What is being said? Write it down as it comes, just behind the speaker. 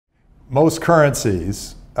most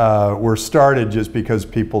currencies were started just because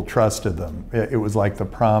people trusted them. It was like the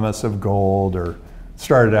promise of gold, or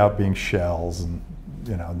started out being shells, and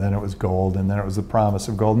then it was gold, and then it was the promise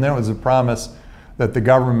of gold, and then it was a promise that the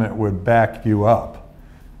government would back you up,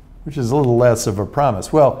 which is a little less of a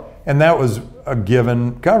promise. Well, and that was a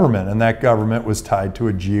given government, and that government was tied to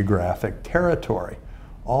a geographic territory.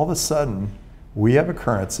 All of a sudden, we have a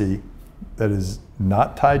currency that is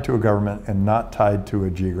not tied to a government and not tied to a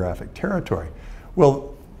geographic territory.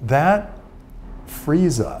 Well, that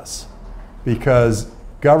frees us, because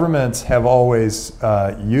governments have always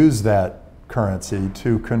used that currency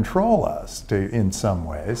to control us, in some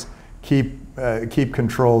ways, keep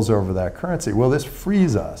controls over that currency. Well, this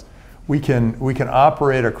frees us. We can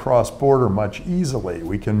operate across border much easily.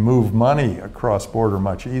 We can move money across border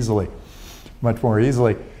much more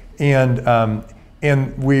easily,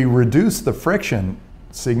 and we reduce the friction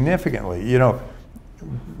significantly.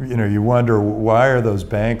 You wonder, why are those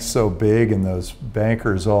banks so big and those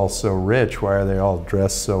bankers all so rich? Why are they all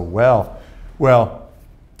dressed so well? Well,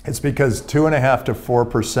 it's because 2.5% to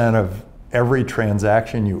 4% of every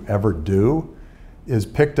transaction you ever do is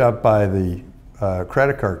picked up by the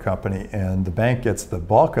credit card company, and the bank gets the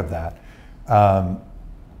bulk of that.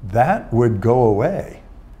 That would go away.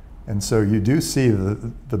 And so you do see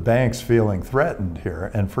the banks feeling threatened here,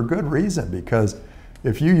 and for good reason, because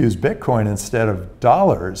if you use Bitcoin instead of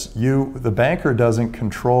dollars, the banker doesn't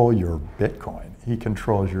control your Bitcoin, he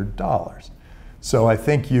controls your dollars. So I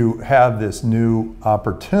think you have this new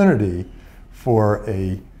opportunity for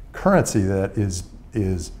a currency that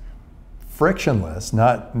is frictionless,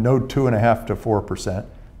 no 2.5% to 4%,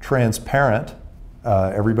 transparent.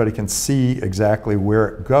 Everybody can see exactly where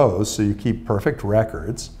it goes, so you keep perfect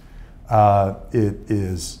records. It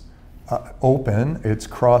is open, it's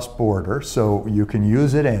cross-border, so you can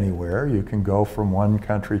use it anywhere. You can go from one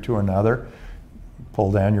country to another,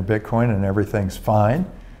 pull down your Bitcoin, and everything's fine.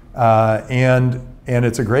 And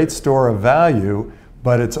it's a great store of value,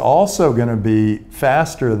 but it's also going to be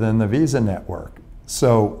faster than the Visa network.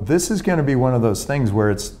 So this is going to be one of those things where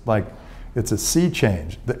it's like, it's a sea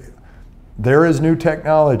change. There is new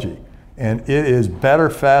technology, and it is better,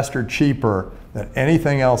 faster, cheaper than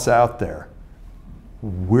anything else out there.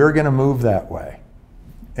 We're going to move that way.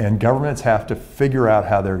 And governments have to figure out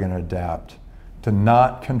how they're going to adapt to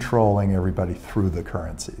not controlling everybody through the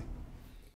currency.